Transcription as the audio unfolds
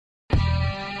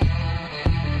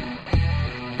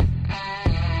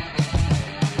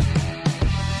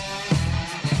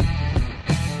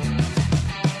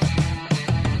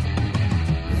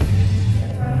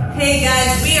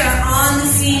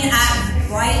playing at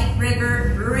White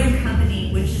River Brewing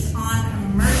Company, which is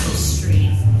on Commercial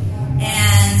Street.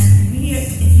 And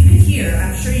if you could hear,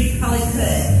 I'm sure you probably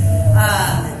could,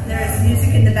 there's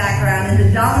music in the background, and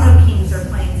the Domino Kings are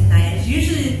playing tonight. It's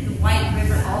usually the White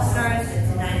River All-Stars,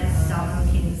 but tonight it's the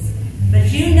Domino Kings.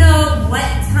 But you know what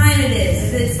time it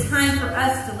is. It is time for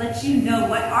us to let you know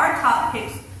what our top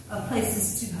picks of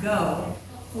places to go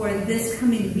for this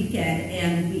coming weekend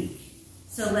and week.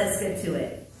 So let's get to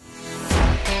it.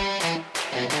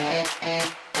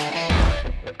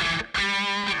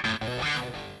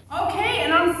 Okay,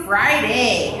 and on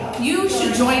Friday, you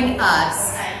should join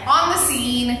us on the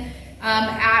scene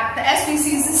at the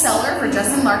SBC's The Cellar for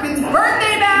Justin Larkin's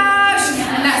birthday bash,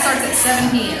 and that starts at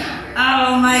 7 p.m.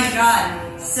 Oh my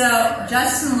God! So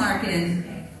Justin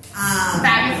Larkin,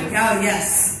 fabulous. Oh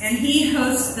yes, and he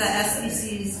hosts the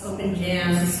SBC's Open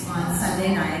Jams on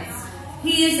Sunday nights.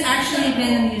 He has actually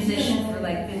been a musician for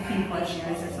like 15 plus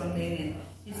years or something, and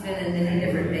he's been in many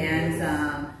different bands.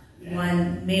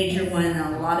 One major one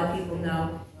that a lot of people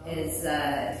know is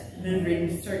Mood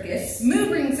Ring Circus. Mood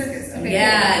Ring Circus. Okay,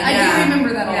 yeah, I do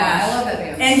remember that a lot. I love that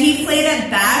band. And he played at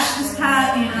Bash this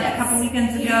past, a couple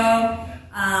weekends ago,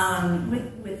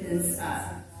 with his,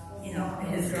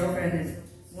 his girlfriend, his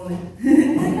woman.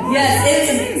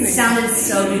 Yes, it sounded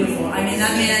so beautiful. I mean,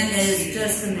 that man is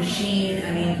just a machine.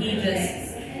 I mean, he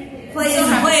just plays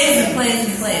and plays and plays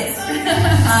and plays.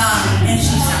 And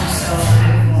she sounds so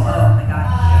beautiful. Oh my God.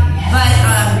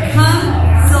 But come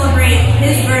celebrate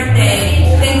his birthday.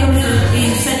 Thank him for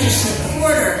being such a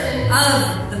supporter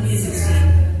of the music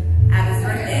scene at his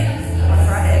birthday on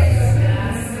Friday,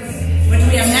 which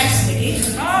we have next week.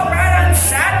 All right, on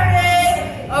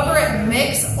Saturday over at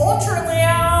Mix Ultra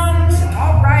Lounge.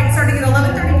 All right, starting at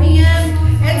 11:30 p.m.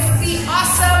 It's the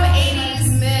awesome 80s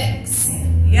mix.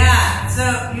 Yeah,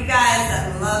 so you guys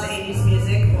that love 80s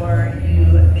music, or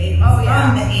you maybe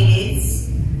from the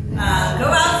 80s, go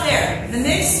out there. The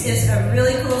Mix is a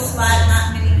really cool spot.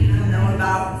 Not many people know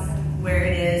about where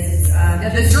it is.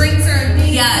 The drinks are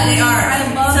amazing. Yeah, they are.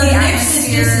 I love so the Mix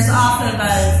is atmosphere. just off of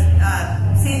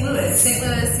St. Louis. St.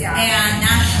 Louis, yeah. And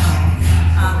National,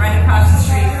 right across the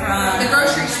street from the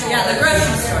grocery store. Yeah, the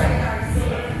grocery store.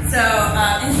 So,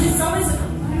 and it's always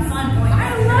fun going.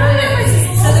 I love it.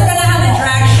 So they're gonna have a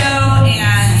drag show and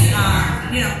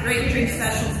great drink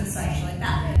specials and such like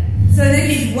that. So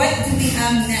Nikki, what do we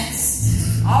have next?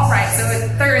 All right, so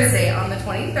it's Thursday on the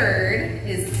 23rd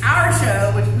is our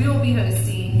show, which we will be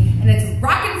hosting, and it's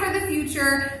Rockin' for the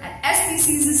Future at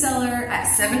SBC's The Cellar at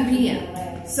 7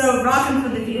 p.m. So Rockin' for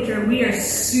the Future, we are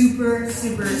super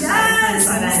excited for this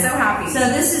event. I'm so happy. So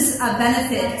this is a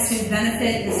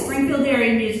benefit the Springfield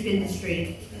area music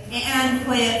industry and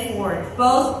Play It Forward.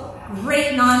 Both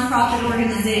great nonprofit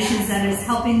organizations that is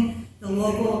helping the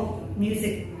local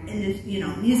music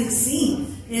music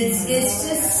scene. It's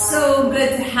just so good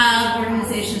to have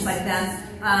organizations like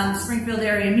them. Springfield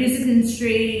area music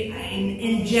industry,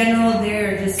 in general,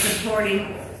 they're just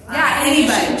supporting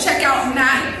anybody. You should check out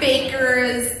Matt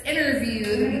Baker's interview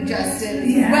that we just did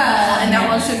as well, and that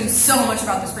will show you so much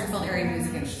about the Springfield area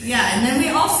music industry. Yeah, and then we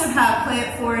also have Play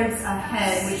It Forward's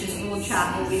head, which is Will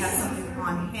Chapel. We have something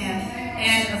on him.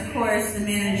 And of course, the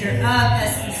manager of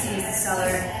SBC's The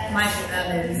Cellar, Michael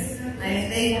Evans. I mean,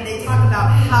 they talk about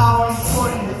how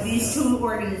important these two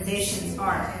organizations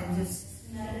are, and just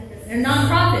they're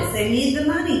nonprofits. They need the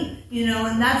money,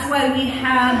 and that's why we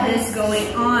have this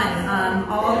going on.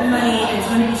 All the money is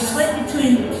going to be split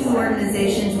between the two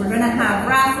organizations. We're going to have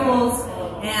raffles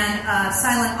and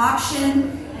silent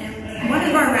auction. And one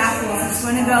of our raffles is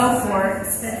going to go for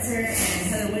Spencer and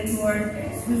Heather Whitmore,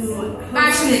 who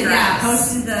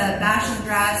hosted the Bash of the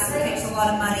Grass. It takes a lot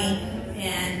of money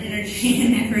and energy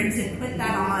and effort to put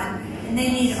that on, and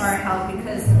they need our help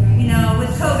because,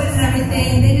 with COVID and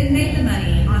everything, they didn't make the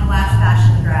money on last Bash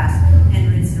of the Grass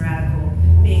and Roots and Radical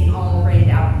being all laid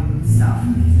out and stuff.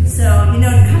 So, to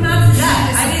come out to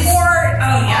that, support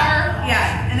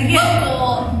and again,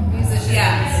 local musicians.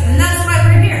 Yeah, and that's why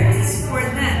we're here, to support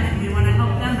them, and we want to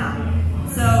help them out.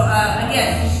 So,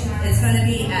 again, it's going to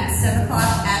be at 7 o'clock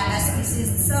at SBC's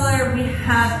The Cellar. We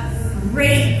have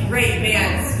great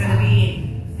bands going to be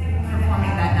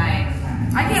performing that night.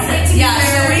 I can't wait to get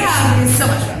there. So we have so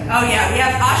much fun. Oh yeah, we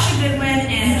have Asha Goodwin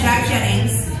and Jack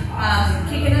Jennings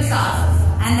kicking us off,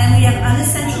 and then we have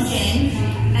Unessential Jane,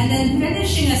 and then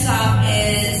finishing us off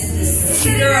is the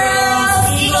City Girls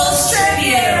Eagles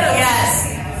Tribute.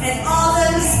 Yes, and all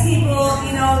those people,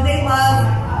 they love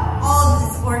all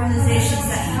these organizations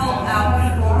that help out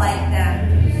people like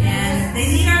them, and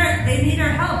they need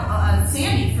our help.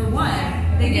 SAMI for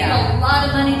one. They give a lot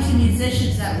of money to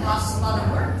musicians that lost a lot of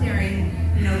work during,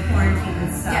 quarantine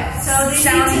and stuff. Yeah. So they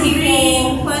Sound need to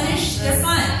people, replenish their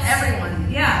funds.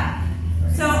 everyone. Yeah.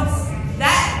 So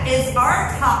that is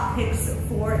our top picks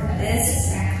for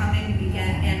this coming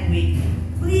weekend and week.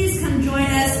 Please come join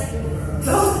us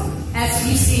both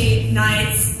SBC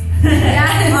nights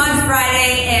on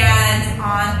Friday and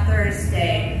on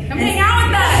Thursday. Come hang out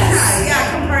with us.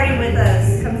 Yeah, come party with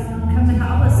us. Come and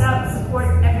help us out. Support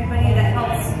everybody that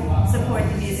helps support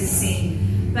the music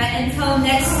scene. But until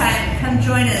next time, come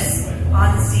join us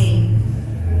on the scene.